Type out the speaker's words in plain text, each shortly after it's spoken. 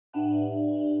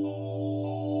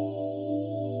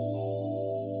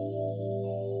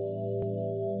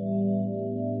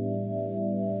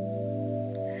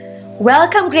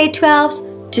Welcome grade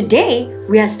 12s. Today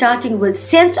we are starting with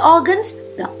sense organs,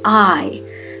 the eye.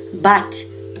 But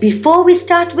before we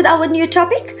start with our new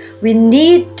topic, we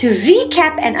need to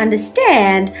recap and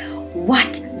understand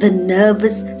what the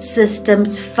nervous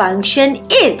system's function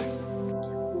is.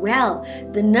 Well,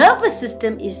 the nervous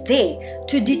system is there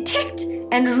to detect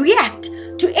and react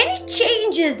to any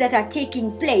changes that are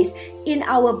taking place in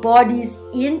our body's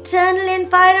internal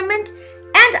environment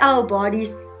and our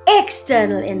body's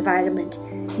external environment,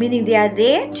 meaning they are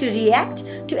there to react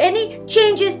to any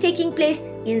changes taking place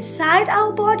inside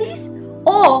our bodies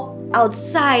or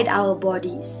outside our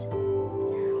bodies.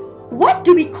 What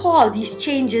do we call these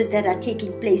changes that are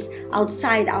taking place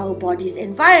outside our body's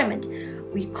environment?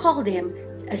 We call them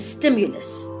a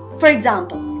stimulus. For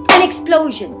example, an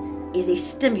explosion is a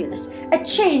stimulus. A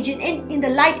change in the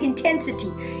light intensity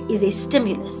is a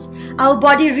stimulus. Our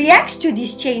body reacts to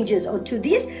these changes or to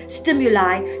these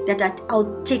stimuli that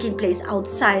are taking place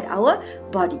outside our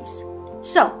bodies.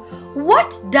 So,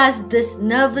 what does this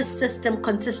nervous system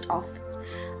consist of?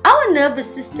 Our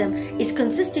nervous system is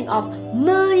consisting of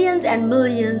millions and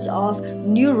millions of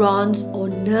neurons or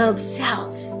nerve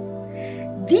cells.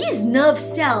 These nerve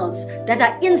cells that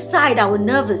are inside our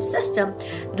nervous system,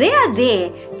 they are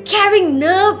there carrying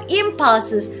nerve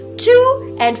impulses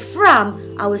to and from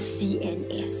our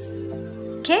CNS.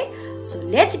 Okay, so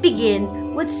let's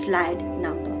begin with slide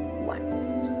number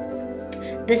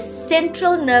 1. The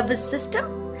central nervous system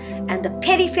and the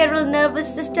peripheral nervous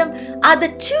system are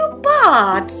the two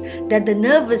parts that the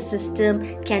nervous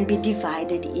system can be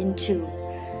divided into.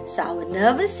 So our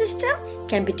nervous system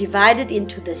can be divided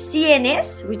into the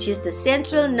CNS, which is the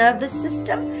central nervous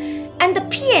system, and the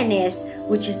PNS,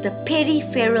 which is the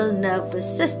peripheral nervous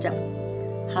system.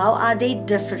 How are they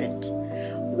different?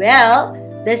 Well,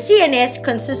 the CNS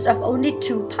consists of only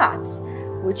two parts,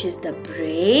 which is the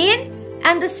brain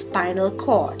and the spinal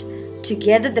cord.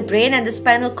 Together, the brain and the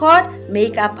spinal cord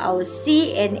make up our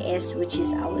CNS, which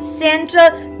is our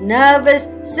central nervous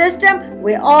system,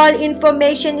 where all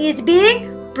information is being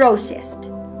processed.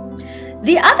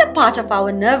 The other part of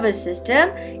our nervous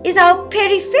system is our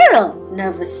peripheral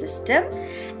nervous system,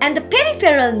 and the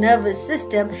peripheral nervous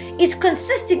system is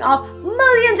consisting of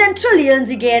millions and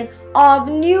trillions again of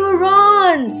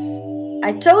neurons.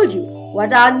 I told you,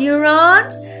 what are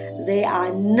neurons? They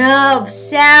are nerve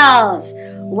cells.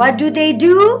 What do they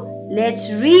do? Let's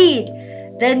read.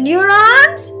 The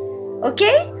neurons,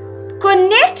 okay,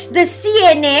 connect the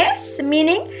CNS,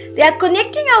 meaning they are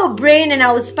connecting our brain and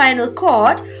our spinal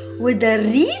cord with the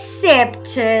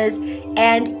receptors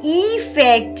and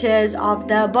effectors of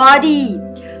the body.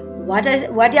 What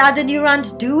are the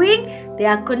neurons doing? They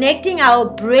are connecting our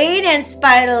brain and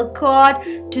spinal cord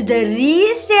to the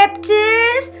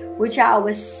receptors, which are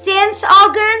our sense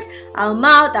organs, our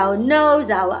mouth, our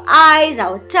nose, our eyes,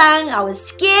 our tongue, our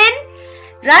skin.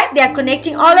 Right? They are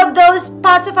connecting all of those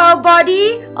parts of our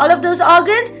body, all of those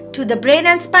organs to the brain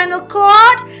and spinal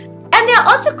cord. And they are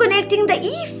also connecting the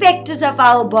effectors of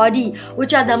our body,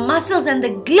 which are the muscles and the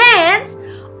glands,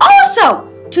 also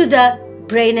to the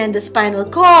brain and the spinal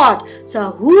cord.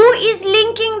 So who is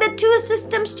linking the two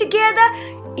systems together?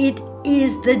 It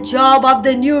is the job of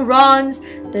the neurons.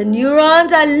 The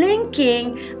neurons are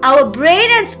linking our brain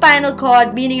and spinal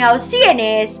cord, meaning our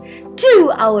CNS,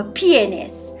 to our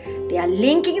PNS. They are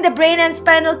linking the brain and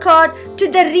spinal cord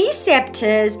to the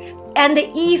receptors and the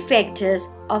effectors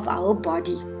of our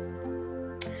body.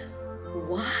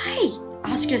 Why?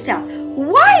 Ask yourself,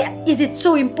 why is it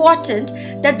so important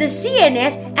that the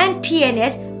CNS and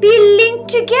PNS be linked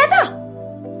together?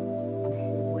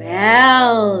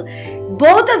 Well,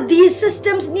 both of these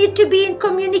systems need to be in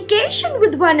communication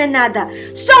with one another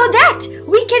so that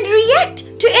we can react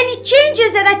to any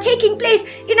changes that are taking place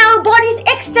in our body's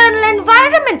external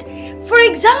environment. For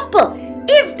example,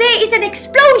 if there is an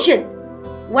explosion,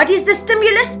 what is the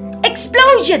stimulus?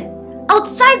 Explosion.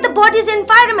 Outside the body's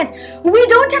environment. We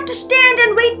don't have to stand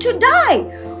and wait to die.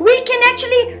 We can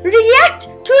actually react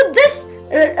to this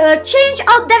change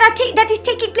that is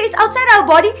taking place outside our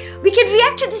body. We can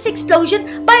react to this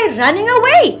explosion by running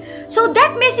away. So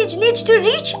that message needs to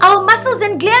reach our muscles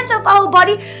and glands of our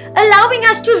body, allowing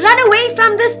us to run away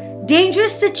from this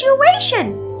dangerous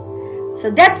situation.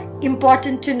 So that's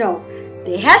important to know.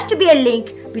 There has to be a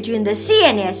link between the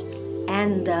CNS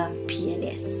and the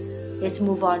PNS. Let's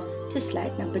move on to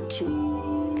slide number 2.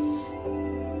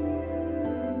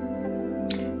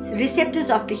 So receptors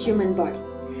of the human body.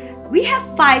 We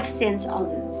have 5 sense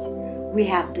organs. We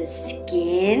have the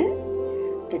skin,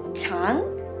 the tongue,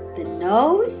 the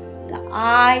nose, the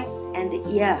eye, and the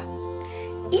ear.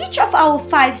 Each of our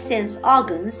 5 sense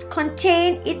organs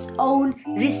contain its own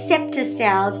receptor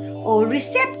cells or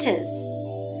receptors.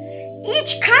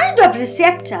 Each kind of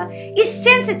receptor is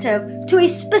sensitive to a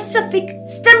specific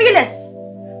stimulus.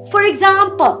 For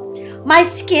example, my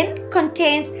skin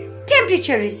contains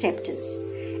temperature receptors,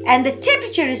 and the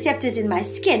temperature receptors in my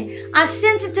skin are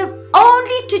sensitive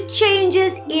only to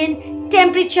changes in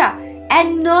temperature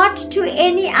and not to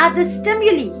any other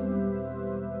stimuli.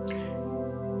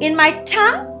 In my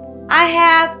tongue, I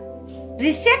have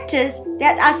receptors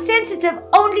that are sensitive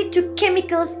only to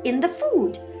chemicals in the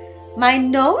food. My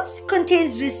nose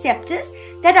contains receptors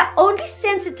that are only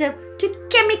sensitive to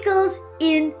chemicals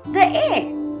in the air.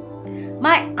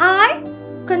 My eye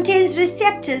contains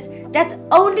receptors that's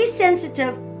only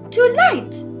sensitive to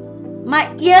light.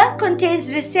 My ear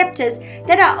contains receptors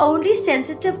that are only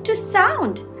sensitive to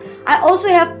sound. I also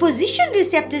have position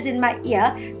receptors in my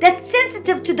ear that's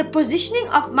sensitive to the positioning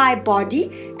of my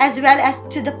body as well as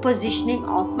to the positioning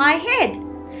of my head.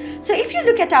 So if you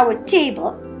look at our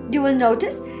table, you will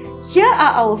notice here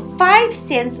are our 5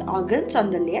 sense organs on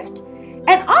the left,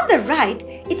 and on the right,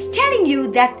 it's telling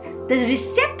you that the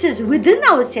receptors within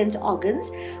our sense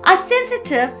organs are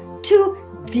sensitive to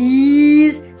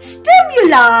these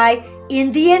stimuli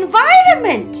in the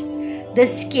environment. The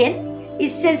skin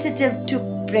is sensitive to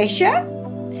pressure.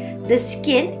 The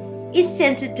skin is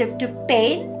sensitive to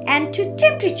pain and to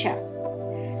temperature.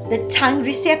 The tongue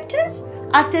receptors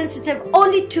are sensitive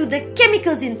only to the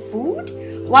chemicals in food,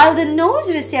 while the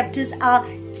nose receptors are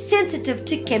sensitive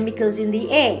to chemicals in the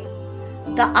air.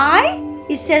 The eye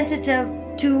is sensitive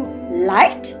to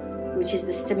light, which is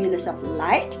the stimulus of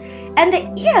light, and the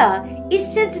ear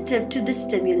is sensitive to the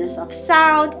stimulus of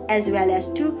sound as well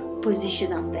as to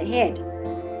position of the head.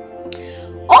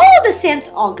 All the sense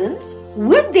organs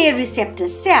with their receptor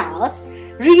cells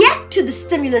react to the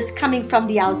stimulus coming from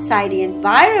the outside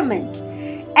environment,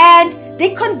 and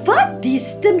they convert these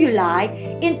stimuli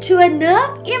into a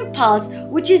nerve impulse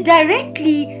which is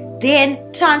directly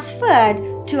then transferred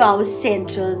to our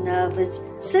central nervous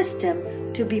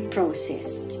system to be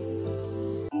processed.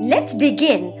 Let's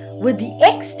begin with the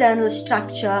external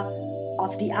structure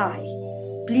of the eye.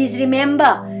 Please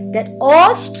remember that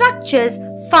all structures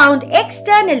found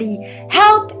externally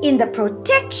help in the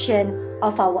protection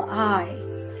of our eye.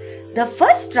 The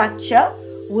first structure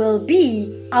will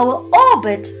be our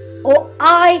orbit or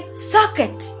eye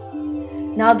socket.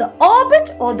 Now the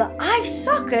orbit or the eye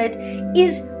socket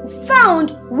is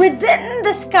found within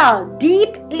the skull,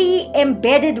 deeply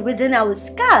embedded within our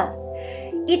skull.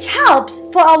 It helps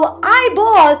for our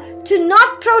eyeball to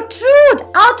not protrude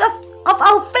out of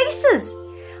our faces.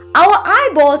 Our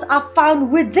eyeballs are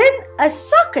found within a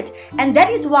socket, and that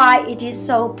is why it is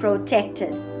so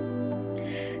protected.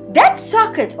 That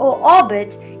socket or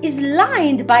orbit is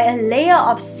lined by a layer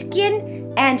of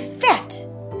skin and fat.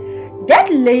 That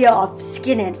layer of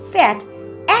skin and fat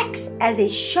acts as a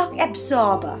shock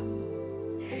absorber.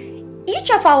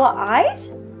 Each of our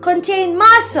eyes contain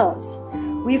muscles.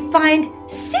 We find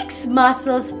 6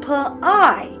 muscles per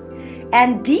eye,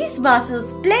 and these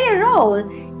muscles play a role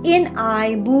in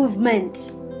eye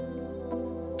movement.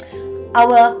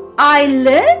 Our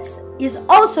eyelids is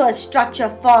also a structure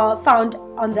found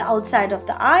on the outside of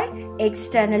the eye,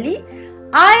 externally.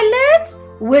 Eyelids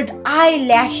with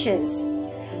eyelashes.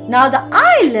 Now the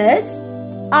eyelids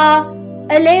are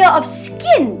a layer of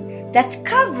skin that's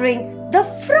covering the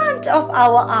front of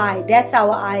our eye. That's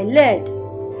our eyelid.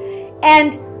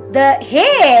 And the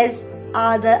hairs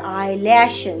are the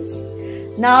eyelashes.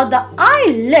 Now the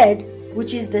eyelid,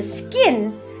 which is the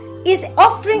skin, is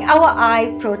offering our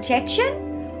eye protection,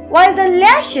 while the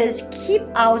lashes keep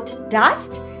out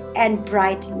dust and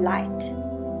bright light.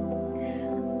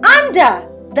 Under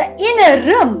the inner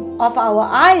rim of our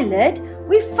eyelid,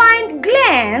 we find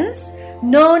glands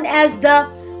known as the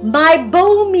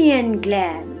meibomian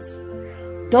glands.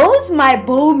 Those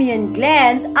meibomian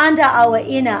glands under our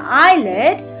inner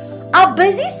eyelid are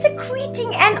busy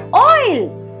secreting an oil,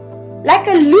 like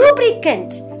a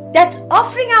lubricant, that's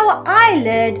offering our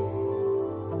eyelid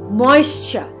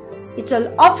moisture. It's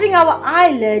offering our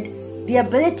eyelid the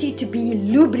ability to be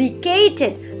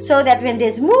lubricated so that when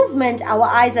there's movement, our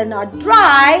eyes are not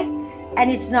dry and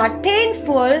it's not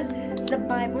painful.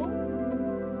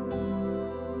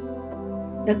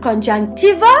 The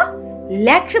conjunctiva,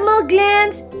 lacrimal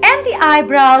glands, and the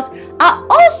eyebrows are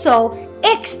also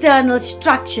external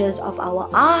structures of our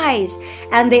eyes,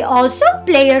 and they also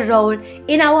play a role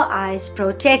in our eyes'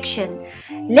 protection.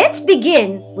 Let's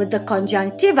begin with the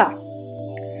conjunctiva.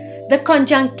 The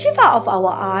conjunctiva of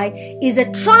our eye is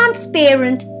a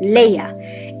transparent layer.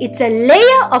 It's a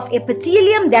layer of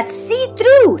epithelium that's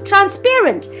see-through,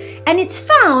 transparent, and it's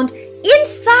found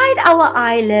inside our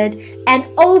eyelid and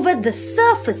over the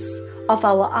surface of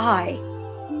our eye.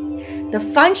 The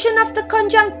function of the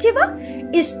conjunctiva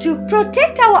is to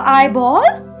protect our eyeball,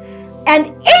 and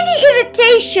any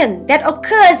irritation that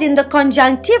occurs in the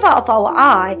conjunctiva of our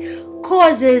eye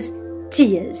causes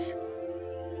tears.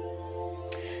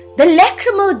 The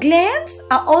lacrimal glands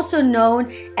are also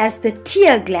known as the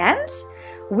tear glands.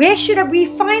 Where should we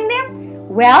find them?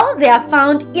 Well, they are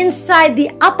found inside the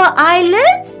upper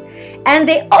eyelids, and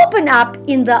they open up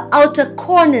in the outer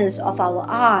corners of our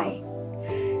eye.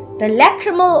 The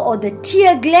lacrimal or the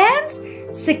tear glands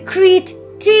secrete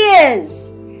tears.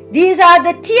 These are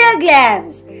the tear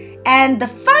glands, and the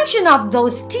function of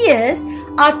those tears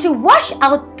are to wash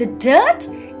out the dirt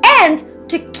and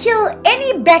to kill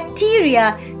any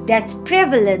bacteria that's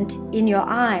prevalent in your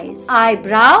eyes.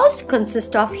 Eyebrows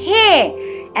consist of hair,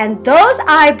 and those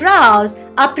eyebrows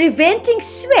are preventing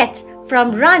sweat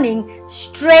from running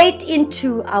straight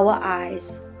into our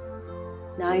eyes.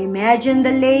 Now imagine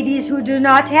the ladies who do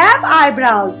not have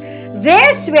eyebrows.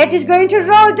 Their sweat is going to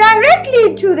roll directly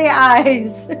into their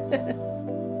eyes.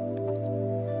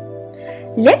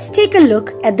 Let's take a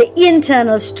look at the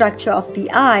internal structure of the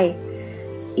eye.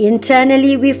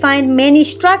 Internally, we find many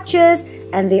structures,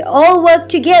 and they all work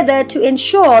together to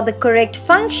ensure the correct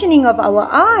functioning of our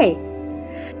eye.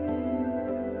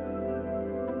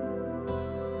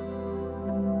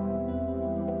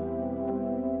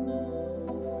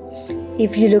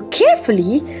 If you look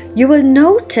carefully, you will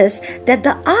notice that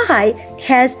the eye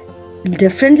has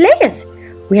different layers.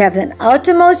 We have an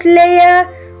outermost layer,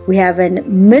 we have a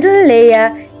middle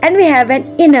layer, and we have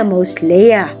an innermost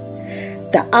layer.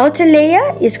 The outer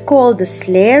layer is called the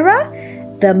sclera,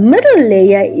 the middle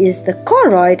layer is the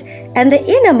choroid, and the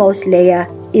innermost layer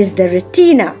is the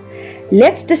retina.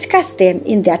 Let's discuss them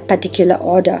in that particular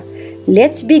order.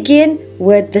 Let's begin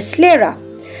with the sclera.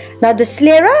 Now the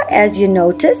sclera, as you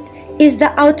noticed, is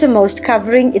the outermost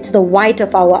covering. It's the white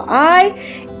of our eye,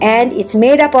 and it's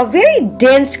made up of very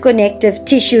dense connective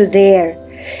tissue there.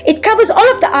 It covers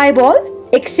all of the eyeball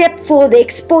except for the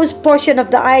exposed portion of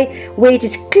the eye where it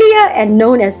is clear and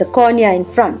known as the cornea in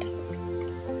front.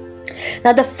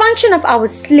 Now the function of our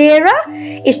sclera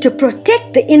is to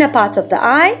protect the inner parts of the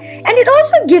eye, and it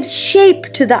also gives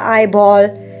shape to the eyeball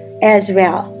as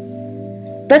well.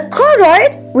 The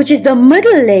choroid, which is the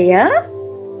middle layer,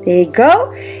 there you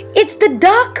go, it's the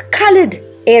dark colored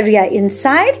area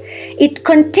inside. It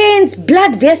contains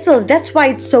blood vessels, that's why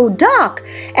it's so dark,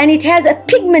 and it has a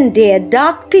pigment there,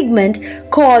 dark pigment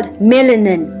called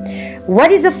melanin.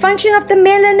 What is the function of the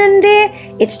melanin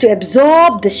there? It's to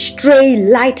absorb the stray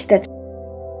light that's.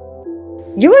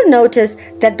 You will notice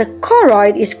that the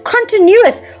choroid is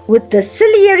continuous with the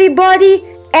ciliary body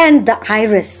and the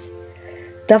iris.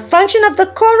 The function of the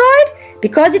choroid,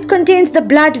 because it contains the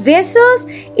blood vessels,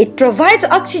 it provides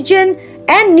oxygen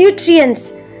and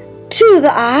nutrients to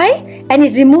the eye, and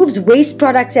it removes waste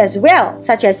products as well,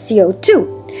 such as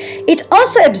CO2. It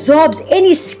also absorbs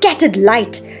any scattered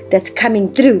light that's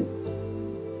coming through.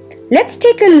 Let's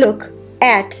take a look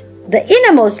at the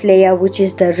innermost layer, which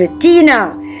is the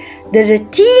retina. The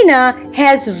retina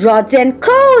has rods and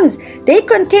cones. They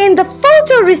contain the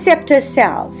photoreceptor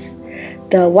cells.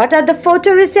 What are the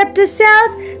photoreceptor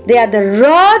cells? They are the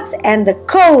rods and the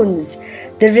cones.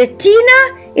 The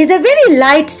retina is a very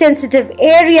light sensitive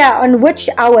area on which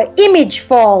our image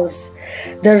falls.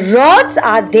 The rods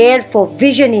are there for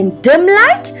vision in dim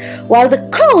light, while the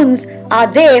cones are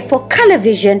there for color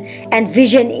vision and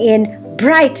vision in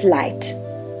bright light.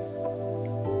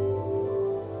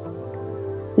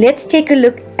 Let's take a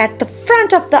look at the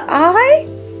front of the eye.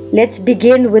 Let's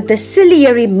begin with the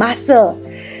ciliary muscle.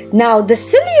 Now, the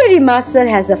ciliary muscle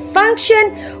has a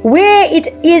function where it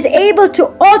is able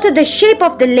to alter the shape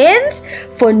of the lens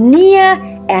for near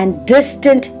and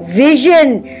distant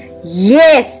vision.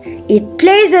 Yes, it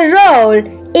plays a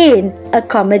role in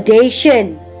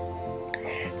accommodation.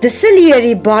 The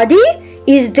ciliary body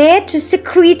is there to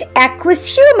secrete aqueous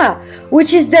humor,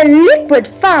 which is the liquid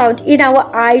found in our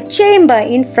eye chamber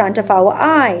in front of our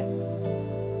eye.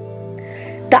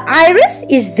 The iris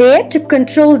is there to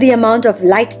control the amount of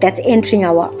light that's entering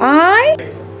our eye.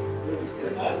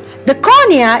 The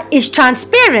cornea is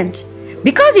transparent.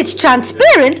 Because it's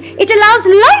transparent, it allows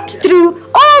light through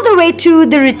all the way to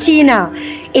the retina.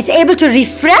 It's able to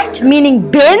refract, meaning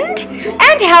bend,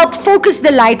 and help focus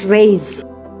the light rays.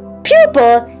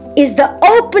 Pupil is the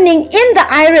opening in the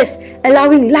iris,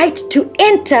 allowing light to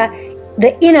enter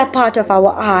the inner part of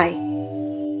our eye.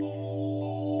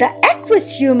 The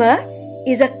aqueous humor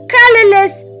is a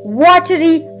colorless,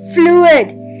 watery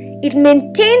fluid. It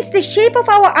maintains the shape of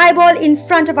our eyeball in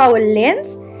front of our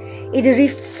lens. It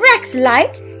refracts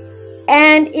light,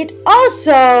 and it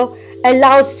also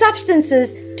allows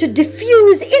substances to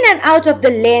diffuse in and out of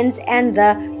the lens and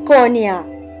the cornea.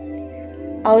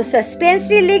 Our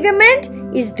suspensory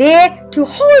ligament is there to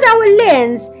hold our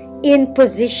lens in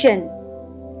position.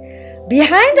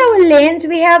 Behind our lens,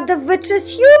 we have the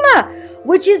vitreous humor,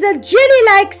 which is a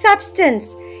jelly-like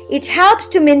substance. It helps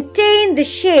to maintain the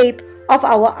shape of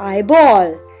our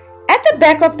eyeball. At the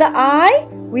back of the eye,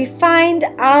 we find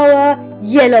our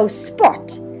yellow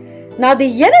spot. Now, the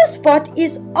yellow spot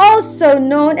is also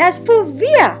known as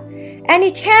fovea, and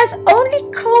it has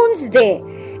only cones there,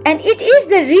 and it is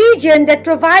the region that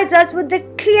provides us with the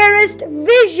clearest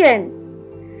vision.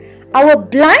 Our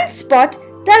blind spot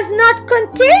does not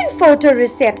contain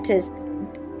photoreceptors.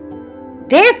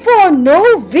 Therefore,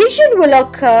 no vision will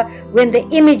occur when the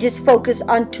image is focused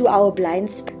onto our blind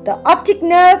spot. The optic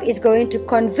nerve is going to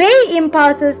convey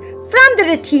impulses from the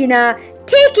retina,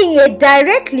 taking it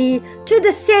directly to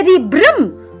the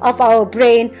cerebrum of our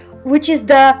brain, which is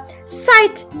the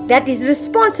site that is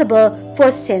responsible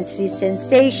for sensory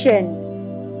sensation.